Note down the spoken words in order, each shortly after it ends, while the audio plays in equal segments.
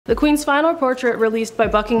The Queen's final portrait released by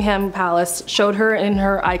Buckingham Palace showed her in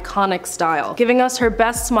her iconic style, giving us her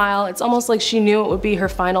best smile. It's almost like she knew it would be her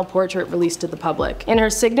final portrait released to the public. In her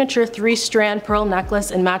signature 3-strand pearl necklace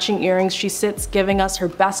and matching earrings, she sits giving us her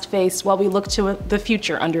best face while we look to the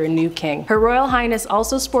future under a new king. Her Royal Highness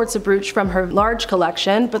also sports a brooch from her large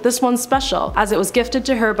collection, but this one's special as it was gifted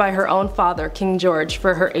to her by her own father, King George,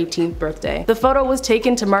 for her 18th birthday. The photo was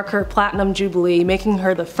taken to mark her Platinum Jubilee, making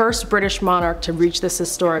her the first British monarch to reach this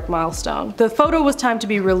historic milestone. The photo was timed to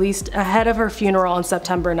be released ahead of her funeral on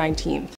September 19th.